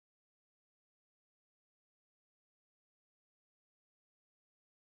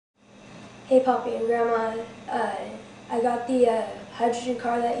Hey Poppy and Grandma, I got the hydrogen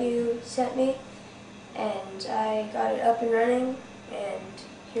car that you sent me, and I got it up and running, and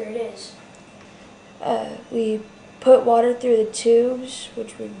here it is. We put water through the tubes,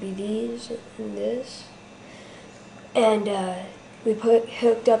 which would be these and this, and we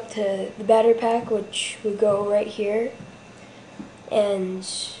hooked up to the battery pack, which would go right here, and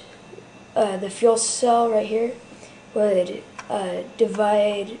the fuel cell right here would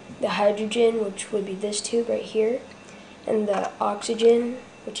divide the hydrogen, which would be this tube right here, and the oxygen,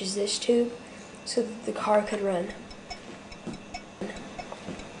 which is this tube, so that the car could run.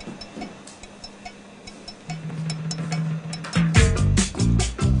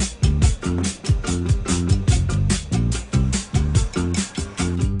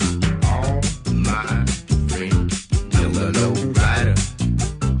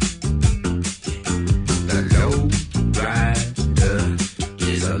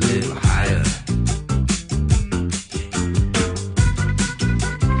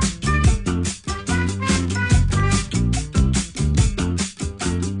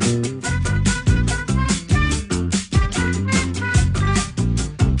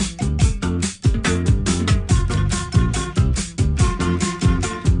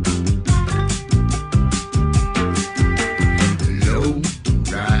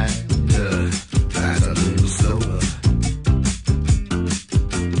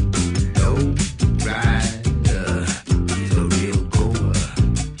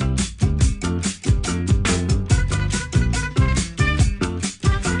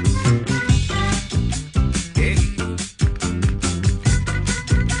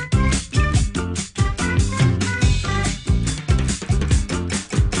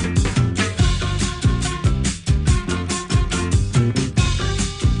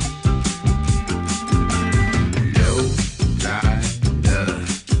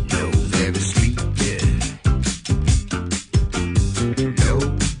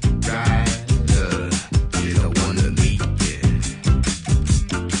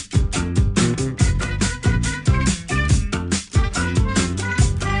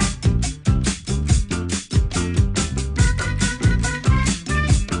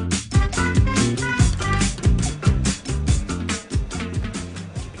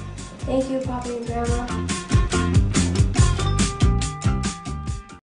 Thank you, Poppy and Grandma.